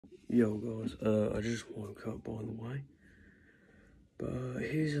Yo guys, I just woke up by the way, but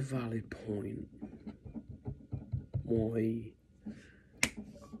here's a valid point why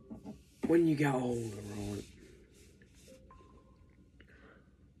when you get older, right,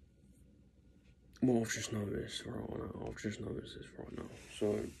 well I've just noticed this right now,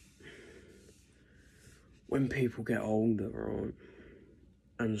 so when people get older, right,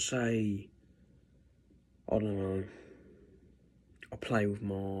 and say, I don't know, I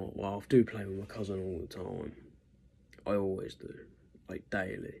do play with my cousin all the time, I always do, like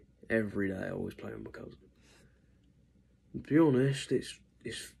daily, every day I always play with my cousin. To be honest, it's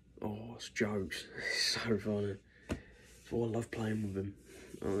jokes. It's so funny. So I love playing with him.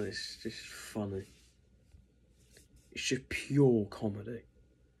 Oh, it's just funny. It's just pure comedy.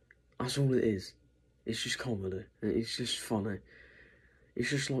 That's all it is. It's just comedy. It's just funny. It's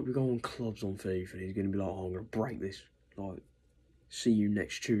just like we go on clubs on FIFA and he's going to be like, oh, I'm going to break this. Like, see you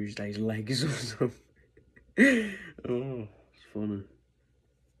next Tuesday's legs or something. Oh, it's funny.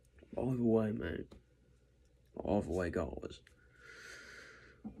 Either way, mate. Either way, guys.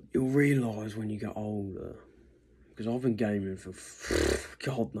 You'll realise when you get older, because I've been gaming for,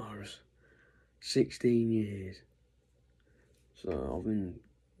 God knows, 16 years. So I've been,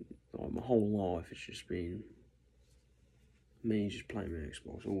 like, my whole life it's just been me just playing my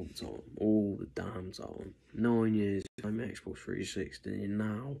Xbox all the time, all the damn time. 9 years playing my Xbox 360, and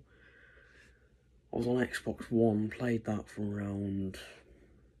now I was on Xbox One, played that for around,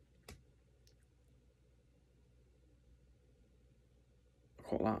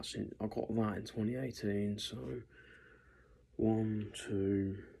 I got that in 2018, so 1,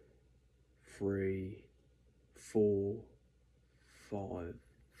 2, 3, 4,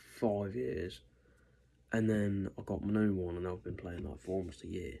 5 years. And then I got my new one and I've been playing that for almost a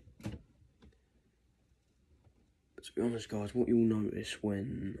year. But to be honest guys, what you'll notice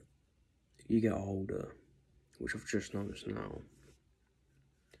when you get older, which I've just noticed now,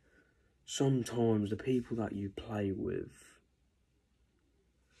 sometimes the people that you play with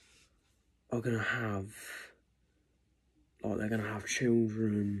are going to have, like, they're going to have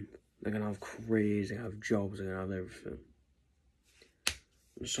children, they're going to have careers, they're going to have jobs, they're going to have everything.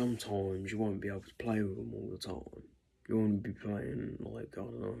 And sometimes you won't be able to play with them all the time. You won't be playing, like, I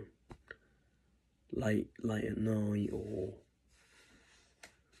don't know, late at night or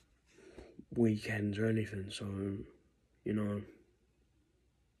weekends or anything, so, you know,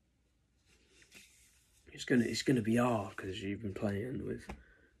 it's gonna be hard because you've been playing with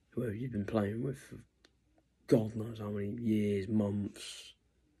whoever you've been playing with for God knows how many years, months,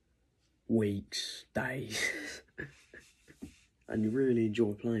 weeks, days, and you really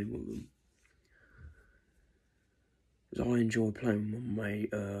enjoy playing with them. Because I enjoy playing with my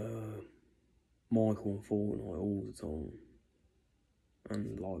mate Michael and Fortnite all the time,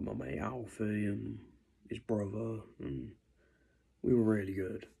 and like my mate Alfie and his brother, and we were really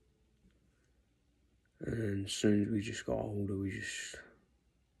good. And as soon as we just got older, we just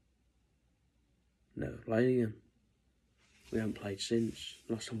never played again. We haven't played since.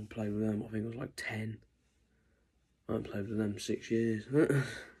 Last time we played with them, I think it was like 10. I haven't played with them 6 years.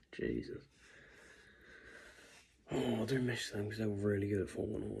 Jesus. Oh, I do miss them because they were really good at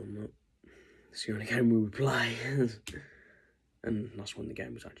Fortnite and that. It's the only game we would play. And that's when the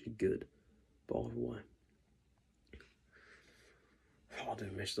game was actually good. But either way. Oh, I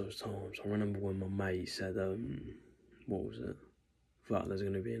do miss those times. I remember when my mate said, what was it? That there's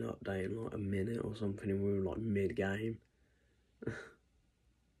going to be an update in like a minute or something, and we were like mid-game.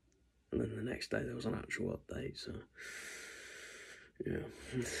 And then the next day there was an actual update, so yeah.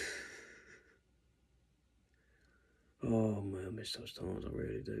 Oh man, I miss those times, I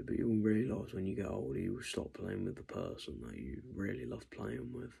really do. But you'll realise when you get older, you will stop playing with the person that you really love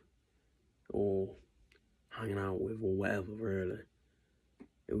playing with, or hanging out with, or whatever, really.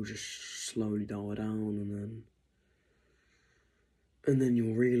 It will just slowly die down, and then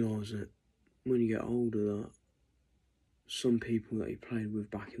you'll realise that when you get older that some people that you played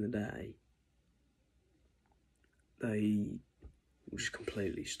with back in the day, they will just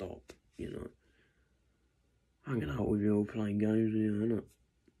completely stop, you know. Hanging out with you, playing games, you know, innit?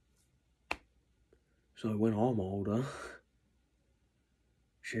 So when I'm older,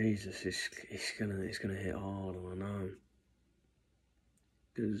 Jesus, it's gonna hit hard, I know.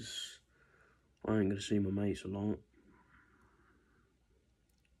 Because I ain't gonna see my mates a lot.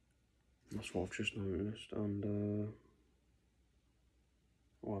 That's what I've just noticed, and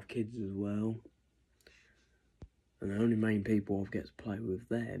I have kids as well. And the only main people I'll get to play with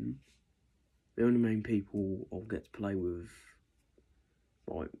them, the only main people I'll get to play with,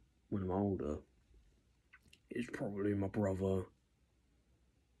 like, when I'm older, is probably my brother,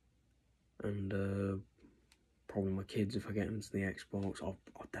 and probably my kids if I get into the Xbox. I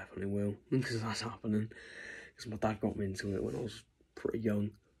definitely will, because that's happening. Because my dad got me into it when I was pretty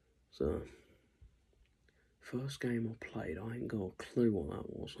young. So, first game I played, I ain't got a clue what that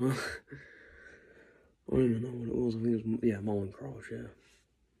was. I don't even know what it was. I think it was, yeah, Minecraft, yeah.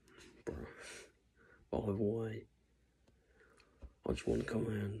 Bro, by the way, I just want to come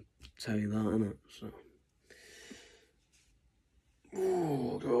here and tell you that, innit? So,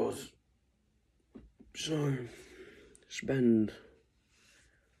 oh god. So, spend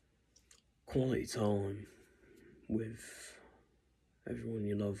quality time with everyone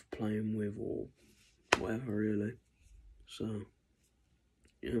you love playing with, or whatever, really. So,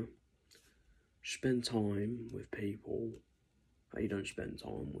 yeah, spend time with people that you don't spend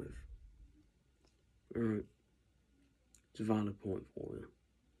time with. Alright, it's a valid point for you,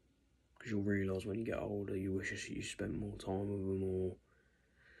 because you'll realise when you get older you wish you spent more time with them, or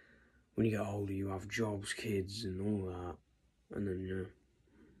when you get older you have jobs, kids and all that, and then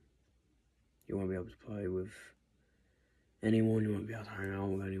you won't be able to play with anyone, you won't be able to hang out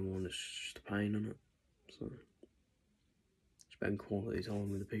with anyone. It's just a pain, innit? So spend quality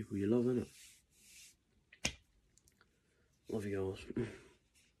time with the people you love, innit? Love you guys.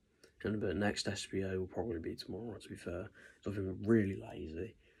 And a bit, next SPA will probably be tomorrow, to be fair. So I've been really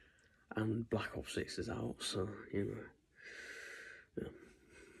lazy. And Black Ops 6 is out, so, yeah.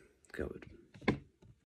 Good.